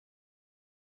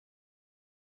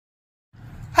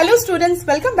Hello students,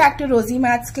 welcome back to Rosy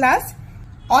Maths class.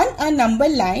 On a number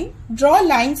line, draw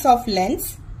lines of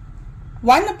lengths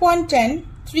 1 upon 10,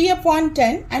 3 upon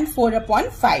 10 and 4 upon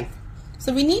 5.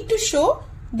 So we need to show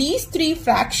these three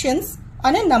fractions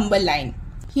on a number line.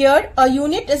 Here a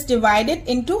unit is divided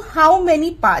into how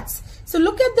many parts? So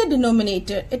look at the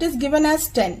denominator. It is given as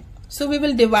 10. So we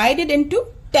will divide it into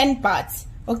 10 parts.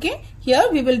 Okay. Here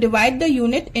we will divide the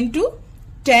unit into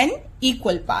 10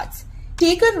 equal parts.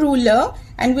 Take a ruler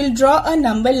and we'll draw a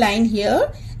number line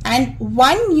here, and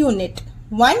one unit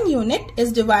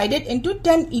is divided into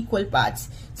 10 equal parts.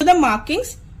 So the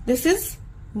markings, this is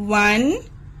 1,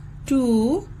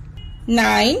 2,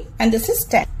 9 and this is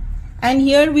 10. And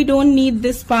here we don't need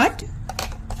this part.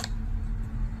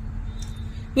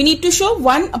 We need to show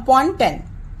 1 upon 10.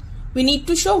 We need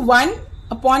to show 1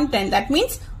 upon 10. That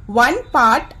means one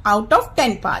part out of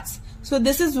 10 parts. So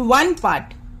this is one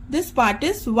part. This part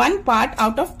is one part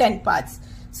out of 10 parts.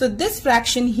 So this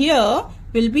fraction here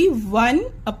will be 1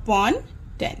 upon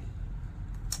 10.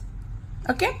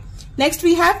 Okay. Next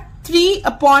we have 3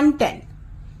 upon 10.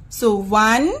 So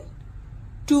 1,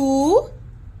 2,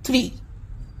 3.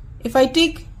 If I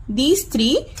take these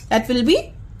three, that will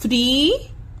be 3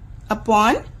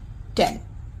 upon 10.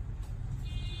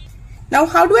 Now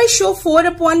how do I show 4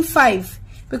 upon 5?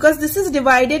 Because this is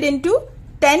divided into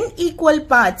 10 equal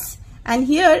parts. And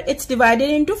here it's divided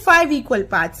into 5 equal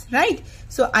parts, right?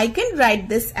 So I can write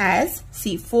this as,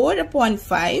 see, 4 upon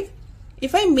 5.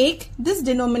 If I make this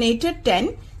denominator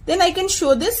 10, then I can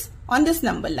show this on this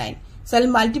number line. So I'll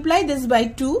multiply this by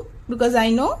 2 because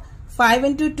I know 5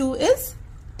 into 2 is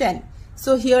 10.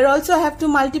 So here also I have to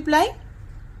multiply.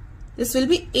 This will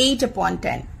be 8 upon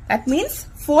 10. That means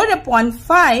 4 upon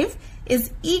 5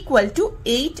 is equal to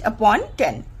 8 upon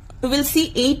 10. We will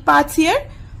see 8 parts here.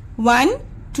 1,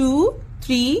 2,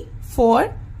 3,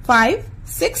 4, 5,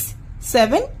 6,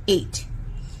 7, 8.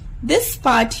 This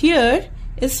part here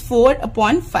is 4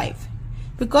 upon 5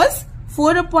 because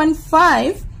 4 upon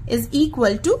 5 is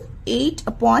equal to 8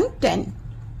 upon 10.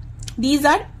 These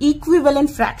are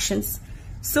equivalent fractions.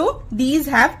 So these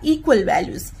have equal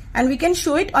values and we can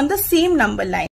show it on the same number line.